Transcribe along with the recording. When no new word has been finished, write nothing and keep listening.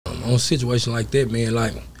on a situation like that, man,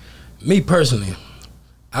 like, me personally,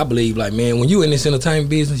 I believe, like, man, when you in this entertainment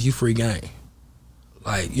business, you free game.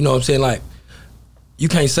 Like, you know what I'm saying? Like, you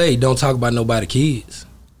can't say don't talk about nobody's kids.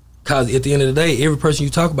 Cause at the end of the day, every person you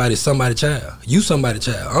talk about is somebody's child. You somebody's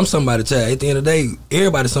child. I'm somebody's child. At the end of the day,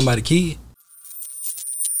 everybody's somebody's kid.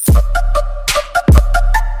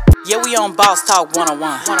 Yeah, we on Boss Talk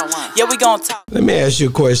 101. Yeah, we gonna talk. Let me ask you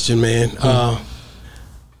a question, man.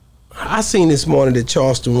 I seen this morning that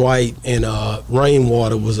Charleston White and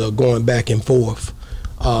Rainwater was going back and forth.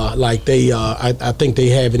 Like they, I think they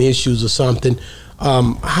having issues or something.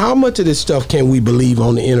 How much of this stuff can we believe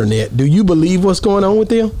on the internet? Do you believe what's going on with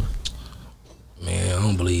them? Man, I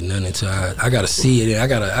don't believe nothing until I gotta see it. I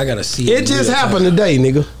gotta see it. It just happened today,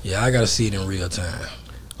 nigga. Yeah, I gotta see it in real time.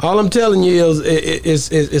 All I'm telling you is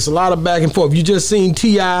it's a lot of back and forth. You just seen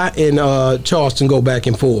T.I. and Charleston go back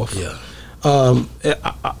and forth. Yeah.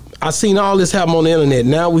 I seen all this happen on the internet.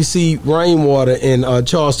 Now we see Rainwater and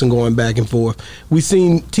Charleston going back and forth. We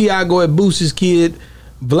seen T.I. go at Boosie's kid.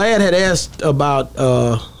 Vlad had asked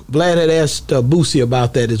Boosie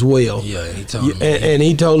about that as well. Yeah, he told him. And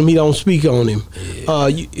he told him he don't speak on him. Yeah.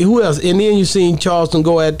 Who else? And then you seen Charleston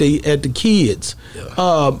go at the kids.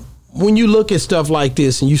 Yeah. When you look at stuff like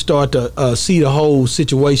this and you start to see the whole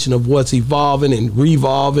situation of what's evolving and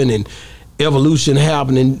revolving and evolution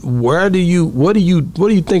happening, what do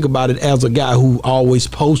you think about it as a guy who always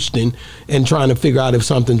posting and trying to figure out if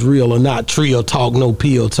something's real or not? Trill talk, no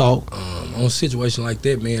pill talk. On a situation like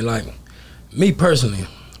that, man, like, me personally,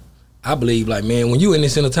 I believe, like, man, when you in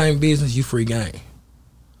this entertainment business, you free game.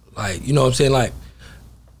 Like, you know what I'm saying? Like,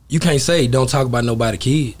 you can't say don't talk about nobody's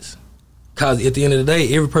kids. Cause at the end of the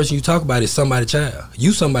day, every person you talk about is somebody's child.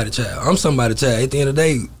 You somebody's child. I'm somebody's child. At the end of the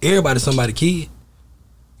day, everybody's somebody's kid.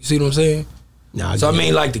 You see what I'm saying? Nah, so I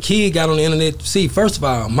mean, like, the kid got on the internet. See, first of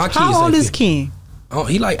all, my kids. How old is King? Oh,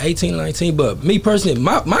 he like 18 or 19, but me personally,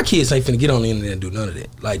 my kids ain't finna get on the internet and do none of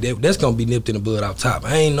that. Like, that's gonna be nipped in the bud off top.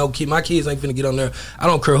 I ain't no kid. My kids ain't finna get on there. I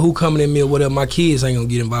don't care who coming at me or whatever. My kids ain't gonna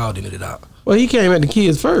get involved in it at all. Well, he came at the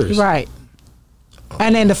kids first, right?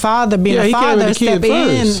 And then the father, being a father, stepped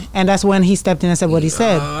in, and that's when he stepped in and said what he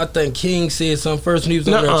said. I think King said something first when he was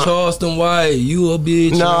on there. Charleston White, you a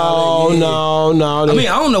bitch. No. I mean,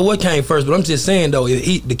 I don't know what came first, but I'm just saying though,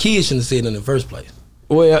 the kid shouldn't have said it in the first place.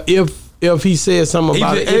 Well, if he said something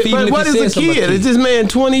about it, but what is a kid? Is this man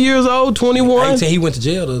 20 years old, 21? 18. He went to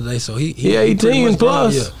jail the other day, so he 18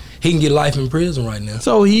 plus. Yeah. He can get life in prison right now.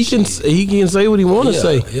 So he can say what he want to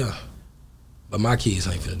say. Yeah. But my kids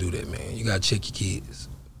ain't finna do that, man. You gotta check your kids.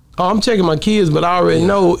 Oh, I'm checking my kids, but I already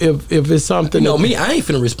know if it's something. You know me, I ain't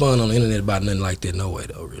finna respond on the internet about nothing like that. No way,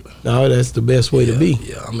 though, really. No, that's the best way to be.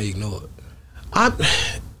 Yeah, I'm gonna ignore it.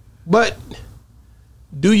 But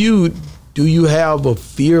do you have a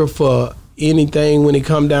fear for anything when it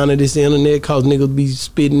come down to this internet? Cause niggas be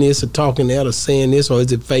spitting this or talking that or saying this, or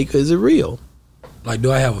is it fake or is it real? Like,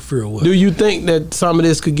 do I have a fear of what? Do you think that some of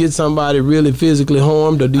this could get somebody really physically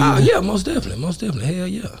harmed, or do you? Yeah, most definitely. Hell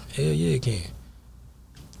yeah, it can.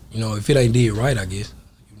 You know, if it ain't did right, I guess.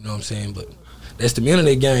 You know what I'm saying? But that's the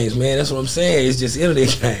internet games, man. That's what I'm saying. It's just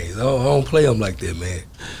internet games. I don't play them like that, man.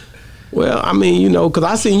 Well, I mean, you know, because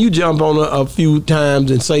I seen you jump on a few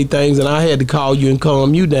times and say things, and I had to call you and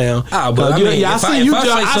calm you down. But I mean, I seen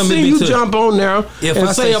you jump on there and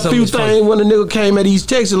say a few things when the nigga came at East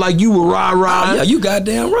Texas like you were rah-rah. Yeah, you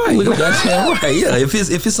goddamn right. You goddamn right. Yeah, if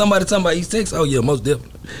it's somebody talking about East Texas, oh yeah, most definitely.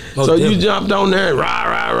 You jumped on there and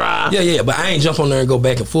rah-rah-rah. Yeah, but I ain't jump on there and go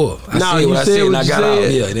back and forth. I said what I said and I got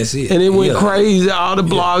out. Yeah, that's it. And it went crazy. All the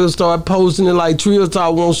bloggers started posting it like Trill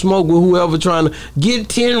Talk won't smoke with whoever trying to get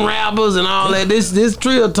 10 rappers and all that. This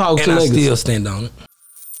Trill Talk to niggas. And I still stand on it.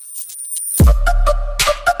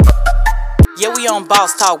 Yeah, we on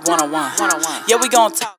Boss Talk 101. Yeah, we gonna talk.